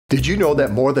Did you know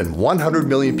that more than 100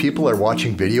 million people are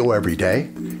watching video every day?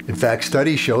 In fact,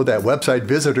 studies show that website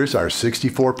visitors are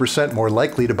 64% more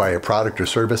likely to buy a product or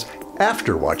service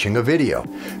after watching a video.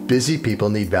 Busy people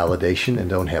need validation and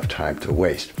don't have time to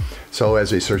waste. So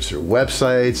as they search through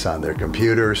websites, on their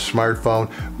computer,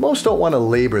 smartphone, most don't want to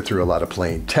labor through a lot of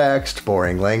plain text,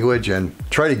 boring language, and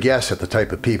try to guess at the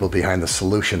type of people behind the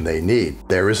solution they need.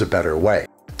 There is a better way.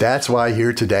 That's why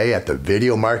here today at the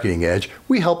Video Marketing Edge,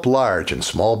 we help large and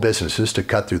small businesses to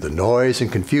cut through the noise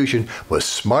and confusion with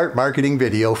smart marketing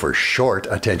video for short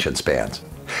attention spans.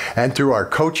 And through our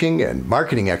coaching and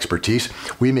marketing expertise,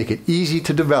 we make it easy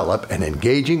to develop an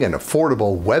engaging and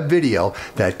affordable web video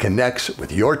that connects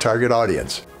with your target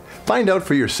audience. Find out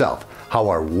for yourself how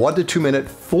our 1 to 2 minute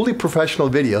fully professional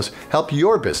videos help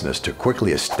your business to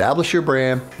quickly establish your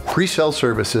brand, pre-sell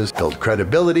services, build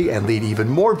credibility, and lead even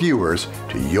more viewers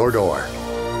to your door.